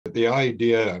But the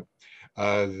idea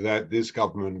that this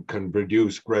government can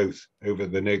produce growth over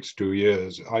the next 2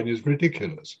 years is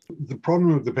ridiculous. The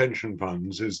problem with the pension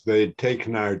funds is they've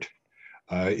taken out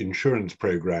insurance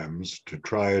programs to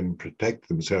try and protect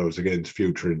themselves against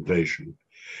future inflation.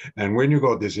 And when you've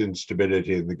got this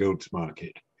instability in the goods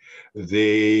market,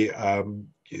 in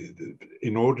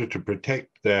order to protect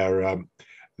their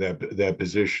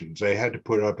positions, they had to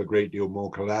put up a great deal more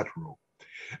collateral,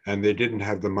 and they didn't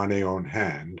have the money on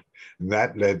hand. And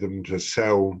that led them to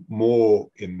sell more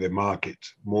in the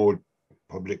markets, more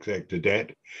public sector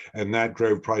debt, and that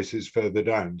drove prices further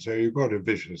down. So you've got a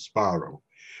vicious spiral,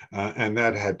 and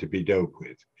that had to be dealt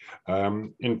with.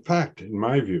 In fact, in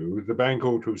my view, the bank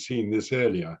ought to have seen this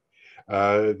earlier.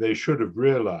 They should have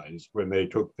realized when they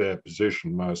took their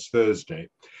position last Thursday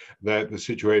that the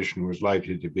situation was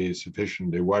likely to be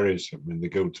sufficiently worrisome in the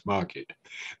gilts market,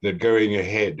 that going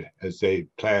ahead, as they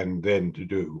planned then to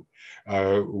do,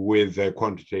 with their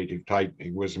quantitative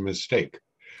tightening was a mistake.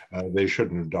 They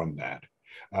shouldn't have done that.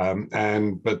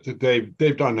 But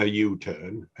they've done a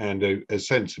U-turn, and a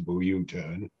sensible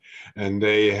U-turn, and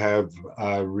they have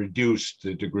reduced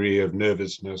the degree of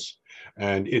nervousness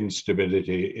and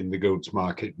instability in the goods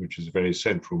market, which is a very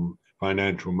central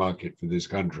financial market for this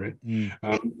country.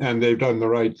 And they've done the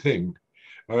right thing.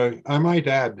 I might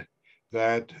add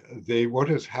that what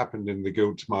has happened in the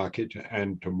goods market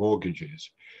and to mortgages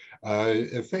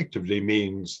effectively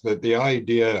means that the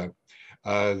idea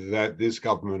that this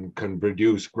government can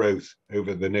produce growth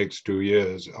over the next 2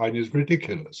 years is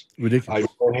ridiculous.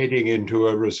 We're heading into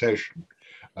a recession.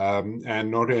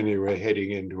 And not only we're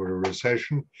heading into a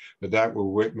recession, but that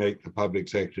will make the public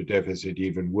sector deficit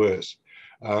even worse.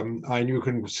 And you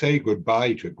can say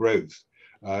goodbye to growth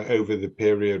over the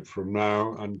period from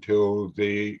now until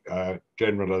the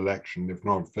general election, if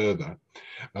not further.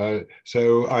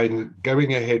 So I'm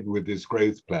going ahead with this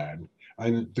growth plan.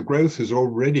 And the growth has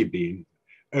already been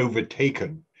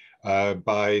overtaken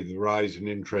by the rise in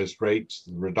interest rates,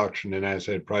 the reduction in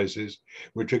asset prices,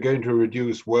 which are going to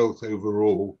reduce wealth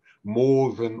overall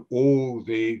more than all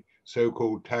the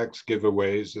so-called tax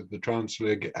giveaways that the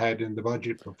Chancellor had in the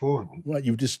budget beforehand. Right,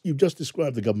 you've just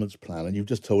described the government's plan, and you've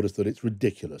just told us that it's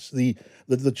ridiculous. The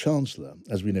Chancellor,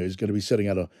 as we know, is going to be setting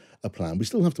out a plan. We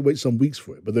still have to wait some weeks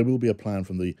for it, but there will be a plan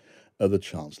from the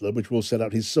Chancellor, which will set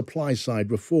out his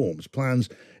supply-side reforms, plans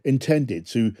intended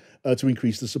to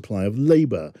increase the supply of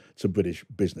labour to British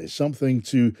business, something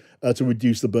to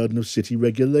reduce the burden of city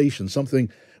regulation, something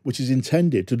which is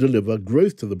intended to deliver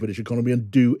growth to the British economy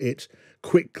and do it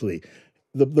quickly.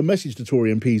 The message to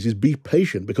Tory MPs is be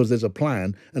patient because there's a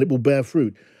plan and it will bear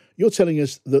fruit. You're telling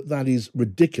us that is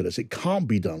ridiculous. It can't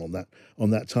be done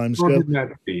on that time scale. Not at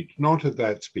that speed. Not at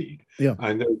that speed. Yeah.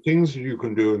 And there are things that you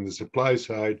can do on the supply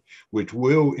side which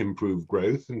will improve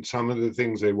growth, and some of the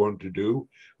things they want to do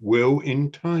will,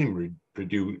 in time,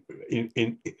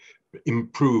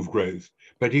 improve growth.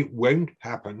 But it won't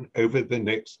happen over the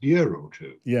next year or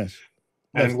two. Yes.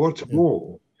 And what's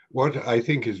more, what I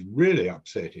think is really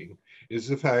upsetting is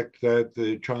the fact that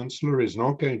the Chancellor is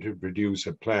not going to produce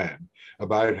a plan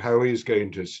about how he's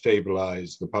going to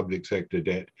stabilize the public sector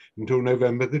debt until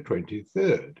November the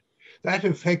 23rd. That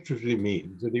effectively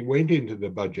means that he went into the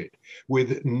budget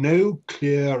with no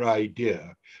clear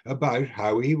idea about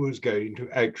how he was going to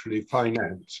actually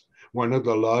finance one of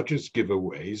the largest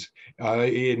giveaways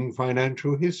in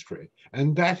financial history.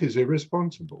 And that is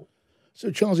irresponsible.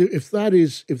 So, Charles, if that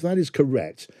is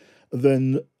correct,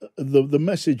 then the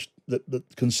message that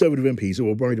Conservative MPs who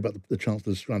are worried about the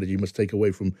Chancellor's strategy must take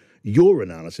away from your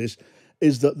analysis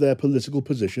is that their political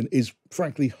position is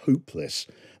frankly hopeless.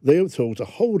 They are told to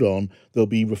hold on. There'll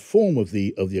be reform of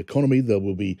the economy. There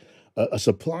will be a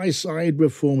supply side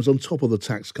reforms on top of the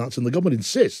tax cuts, and the government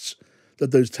insists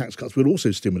that those tax cuts will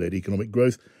also stimulate economic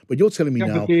growth. But you're telling me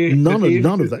now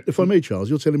none of that. If I may, Charles,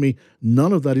 you're telling me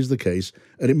none of that is the case,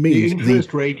 and it means the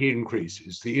interest rate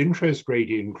increases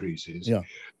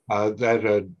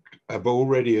that have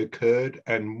already occurred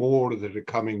and more that are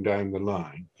coming down the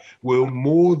line will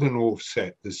more than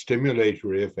offset the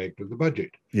stimulatory effect of the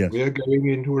budget. Yes. We are going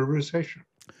into a recession.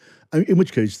 In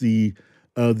which case, the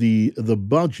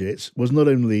budget was not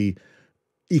only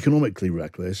economically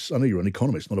reckless. I know you're an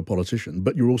economist, not a politician,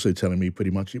 but you're also telling me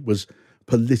pretty much it was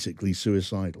politically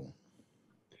suicidal.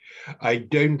 I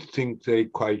don't think they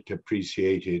quite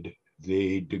appreciated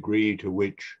the degree to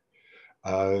which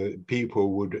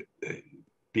people would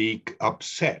be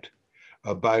upset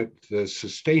about the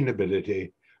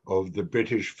sustainability of the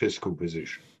British fiscal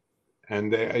position.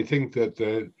 And I think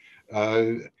that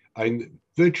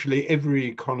virtually every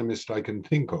economist I can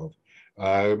think of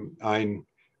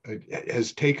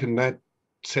has taken that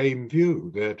same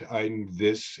view that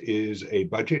this is a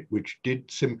budget which did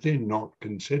simply not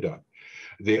consider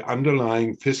the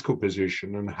underlying fiscal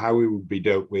position and how it would be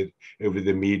dealt with over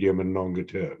the medium and longer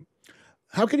term.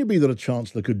 How can it be that a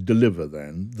chancellor could deliver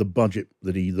then the budget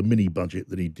the mini budget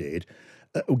that he did,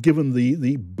 given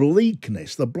the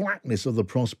bleakness, the blackness of the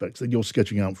prospects that you're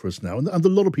sketching out for us now, and a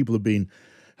lot of people have been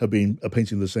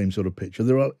painting the same sort of picture.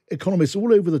 There are economists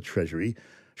all over the Treasury.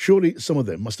 Surely some of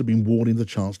them must have been warning the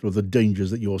Chancellor of the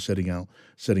dangers that you're setting out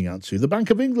to. The Bank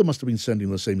of England must have been sending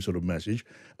the same sort of message,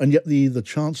 and yet the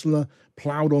Chancellor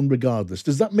ploughed on regardless.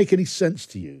 Does that make any sense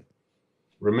to you?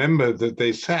 Remember that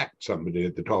they sacked somebody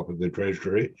at the top of the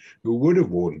Treasury who would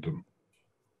have warned them.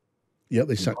 Yeah,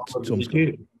 they sacked Tom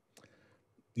Scott.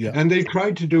 Yeah, and they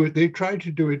tried to do it. They tried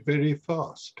to do it very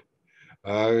fast.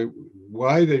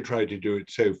 Why they tried to do it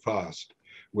so fast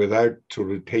without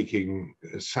sort of taking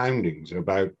soundings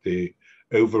about the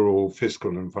overall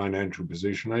fiscal and financial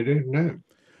position, I don't know.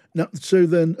 Now, so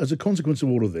then, as a consequence of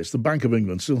all of this, the Bank of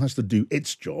England still has to do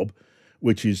its job,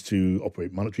 which is to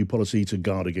operate monetary policy to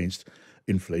guard against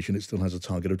inflation. It still has a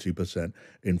target of 2%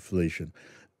 inflation.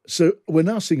 So we're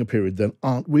now seeing a period then,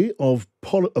 aren't we, of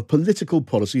political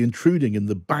policy intruding in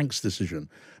the bank's decision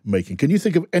making. Can you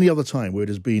think of any other time where it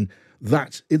has been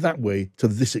in that way to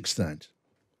this extent?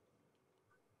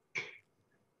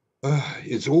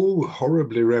 It's all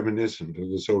horribly reminiscent of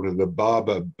the sort of the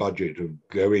Barber budget of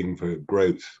going for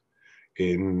growth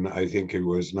in, I think it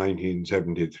was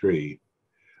 1973,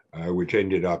 which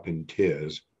ended up in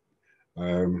tears.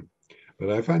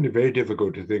 But I find it very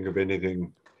difficult to think of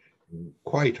anything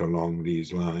quite along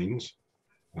these lines.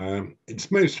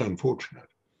 It's most unfortunate.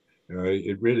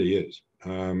 It really is.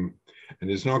 And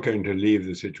it's not going to leave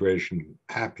the situation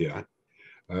happier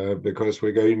because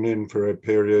we're going in for a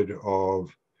period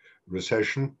of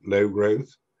recession, low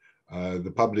growth.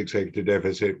 The public sector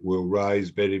deficit will rise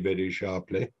very, very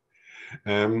sharply.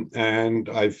 And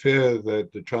I fear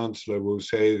that the Chancellor will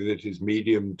say that his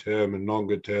medium term and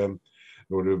longer term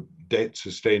sort of debt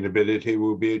sustainability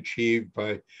will be achieved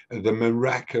by the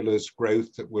miraculous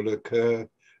growth that will occur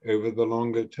over the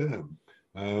longer term.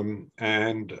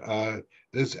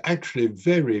 There's actually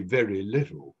very, very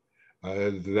little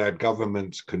that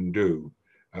governments can do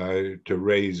to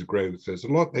raise growth. There's a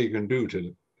lot they can do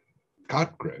to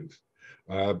cut growth,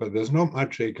 but there's not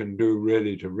much they can do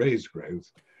really to raise growth,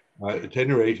 at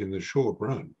any rate in the short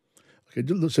run. Okay,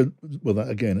 so well, that,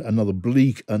 again, another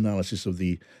bleak analysis of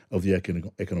the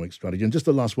economic strategy. And just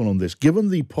the last one on this: given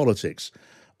the politics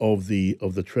of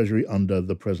the Treasury under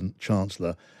the present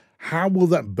Chancellor, how will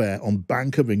that bear on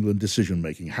Bank of England decision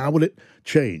making? How will it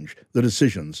change the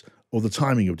decisions or the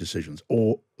timing of decisions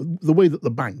or the way that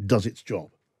the bank does its job?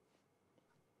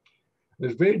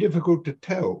 It's very difficult to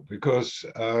tell because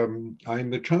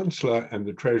the Chancellor and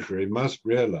the Treasury must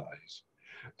realize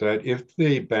that if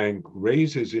the bank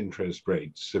raises interest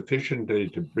rates sufficiently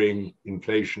to bring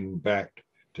inflation back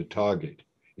to target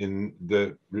in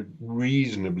the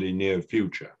reasonably near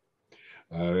future,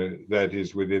 that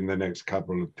is within the next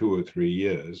couple of 2 or 3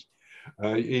 years,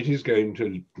 it is going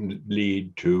to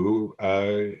lead to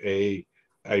a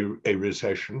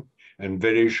recession and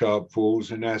very sharp falls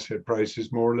in asset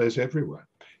prices more or less everywhere,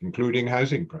 including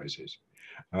housing prices.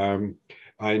 There's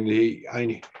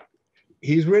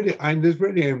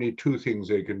really only 2 things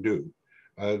they can do.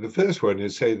 The first one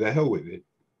is say the hell with it,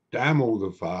 damn all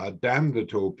the fire, damn the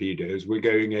torpedoes, we're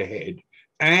going ahead,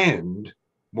 and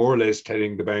more or less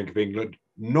telling the Bank of England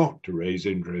not to raise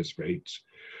interest rates.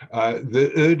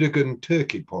 The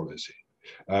Erdogan-Turkey policy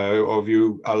of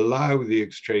you allow the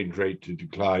exchange rate to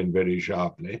decline very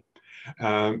sharply,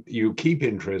 you keep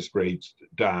interest rates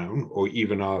down or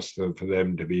even ask for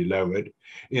them to be lowered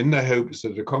in the hopes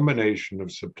that a combination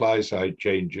of supply side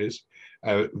changes,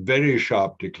 very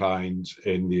sharp declines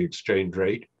in the exchange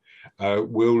rate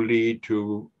will lead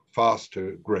to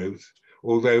faster growth,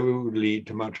 although it will lead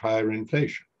to much higher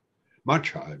inflation.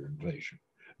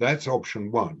 That's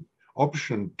option 1.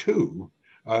 Option 2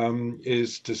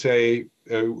 is to say,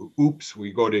 oops,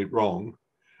 we got it wrong,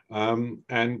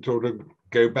 and sort of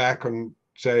go back and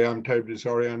say, I'm terribly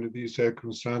sorry, under these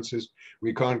circumstances,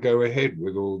 we can't go ahead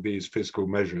with all these fiscal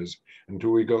measures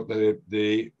until we got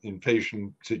the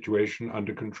inflation situation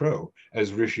under control,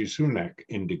 as Rishi Sunak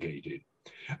indicated.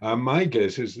 My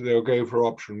guess is that they'll go for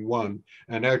option 1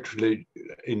 and actually,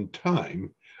 in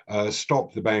time,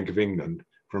 stop the Bank of England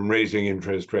from raising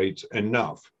interest rates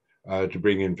enough to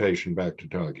bring inflation back to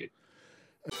target.